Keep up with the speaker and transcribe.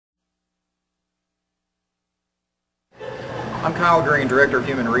I'm Kyle Green, Director of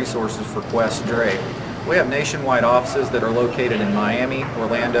Human Resources for Quest Drape. We have nationwide offices that are located in Miami,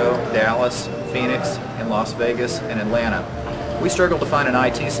 Orlando, Dallas, Phoenix, and Las Vegas, and Atlanta. We struggled to find an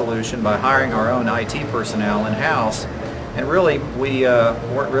IT solution by hiring our own IT personnel in-house, and really we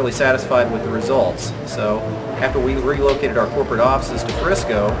weren't really satisfied with the results. So after we relocated our corporate offices to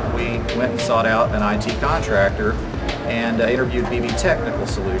Frisco, we went and sought out an IT contractor and interviewed BB Technical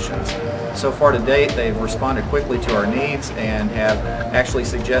Solutions. So far to date, they've responded quickly to our needs and have actually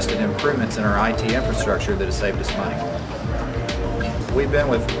suggested improvements in our IT infrastructure that has saved us money. We've been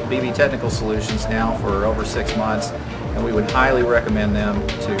with BB Technical Solutions now for over 6 months, and we would highly recommend them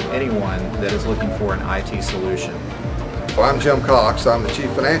to anyone that is looking for an IT solution. Well, I'm Jim Cox. I'm the Chief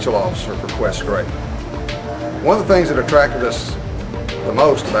Financial Officer for Quest Drape. One of the things that attracted us the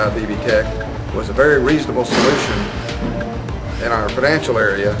most about BB Tech was a very reasonable solution in our financial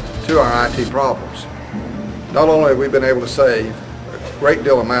area to our IT problems. Not only have we been able to save a great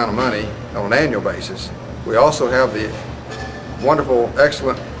deal amount of money on an annual basis, we also have the wonderful,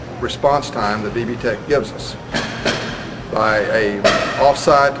 excellent response time that BB Tech gives us. By an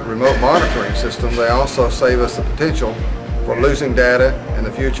off-site remote monitoring system, they also save us the potential for losing data in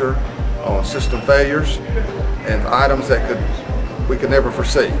the future on system failures and items that we could never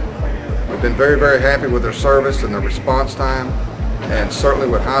foresee. We've been very, very happy with their service and their response time, and certainly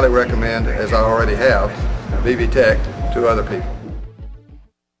would highly recommend, as I already have, BB Tech to other people.